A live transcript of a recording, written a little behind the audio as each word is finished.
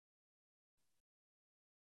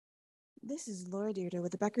This is Laura Deirdre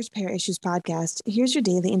with the Becker's Payer Issues podcast. Here's your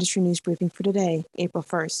daily industry news briefing for today, April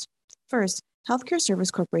 1st. First, Healthcare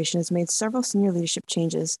Service Corporation has made several senior leadership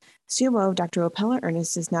changes. COO Dr. Opella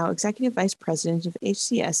Ernest is now Executive Vice President of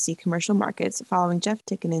HCSC Commercial Markets following Jeff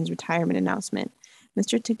Tickenen's retirement announcement.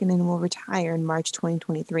 Mr. Tickenen will retire in March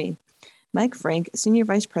 2023. Mike Frank, Senior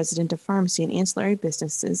Vice President of Pharmacy and Ancillary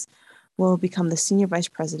Businesses, will become the Senior Vice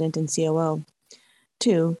President and COO.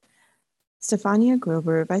 2. Stefania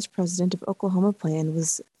Grover, Vice President of Oklahoma Plan,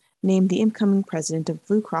 was named the incoming president of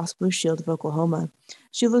Blue Cross Blue Shield of Oklahoma.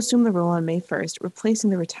 She will assume the role on May 1st, replacing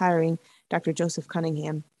the retiring Dr. Joseph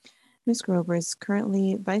Cunningham. Ms. Grover is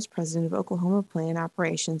currently Vice President of Oklahoma Plan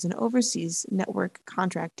Operations and oversees network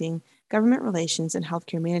contracting, government relations, and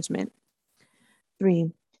healthcare management. 3.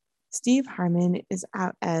 Steve Harmon is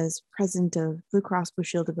out as President of Blue Cross Blue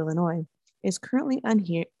Shield of Illinois. It is currently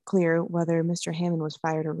unclear whether Mr. Hammond was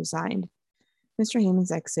fired or resigned. Mr.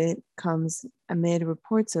 Hammond's exit comes amid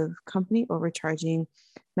reports of company overcharging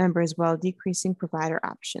members while decreasing provider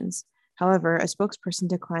options. However, a spokesperson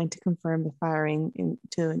declined to confirm the firing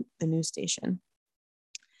to the news station.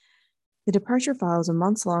 The departure follows a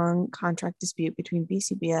months-long contract dispute between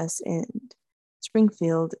BCBS and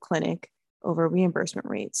Springfield Clinic over reimbursement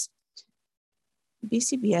rates.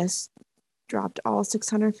 BCBS dropped all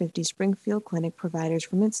 650 Springfield Clinic providers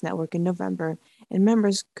from its network in November, and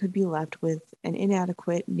members could be left with an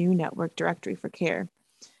inadequate new network directory for care.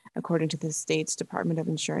 According to the state's Department of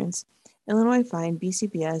Insurance, Illinois fined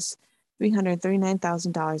BCBS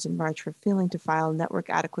 $339,000 in March for failing to file network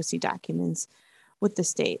adequacy documents with the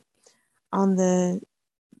state. On the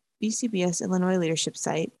BCBS Illinois leadership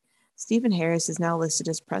site, Stephen Harris is now listed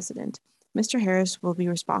as president. Mr. Harris will be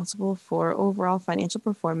responsible for overall financial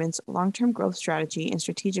performance, long-term growth strategy, and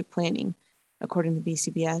strategic planning, according to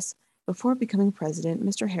BCBS. Before becoming president,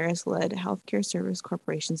 Mr. Harris led Healthcare Service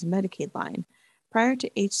Corporation's Medicaid line. Prior to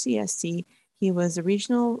HCSC, he was the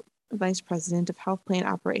regional vice president of health plan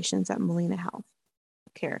operations at Molina Health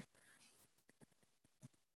Care.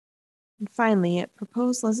 And finally,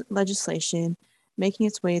 proposed legislation making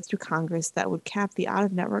its way through Congress that would cap the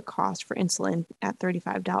out-of-network cost for insulin at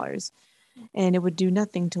 $35. And it would do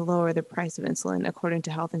nothing to lower the price of insulin, according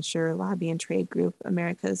to health insurer lobby and trade group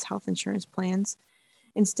America's Health Insurance Plans.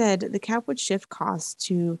 Instead, the cap would shift costs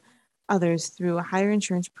to others through higher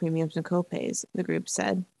insurance premiums and copays, the group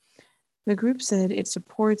said. The group said it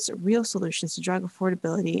supports real solutions to drug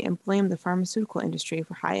affordability and blamed the pharmaceutical industry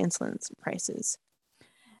for high insulin prices.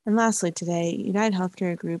 And lastly, today, United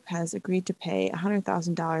Healthcare Group has agreed to pay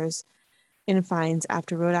 $100,000 in fines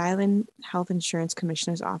after Rhode Island Health Insurance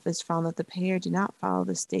Commissioner's Office found that the payer did not follow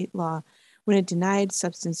the state law when it denied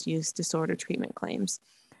substance use disorder treatment claims.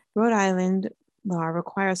 Rhode Island law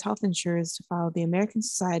requires health insurers to follow the American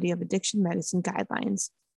Society of Addiction Medicine guidelines.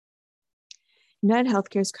 United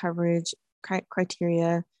Healthcare's coverage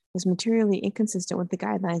criteria was materially inconsistent with the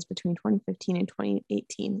guidelines between 2015 and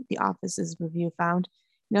 2018, the office's review found.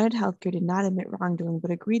 United Healthcare did not admit wrongdoing, but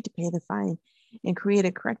agreed to pay the fine and create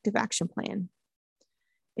a corrective action plan.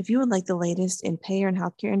 If you would like the latest in payer and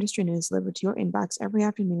healthcare industry news delivered to your inbox every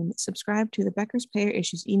afternoon, subscribe to the Becker's Payer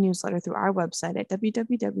Issues e-newsletter through our website at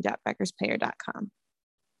www.beckerspayer.com.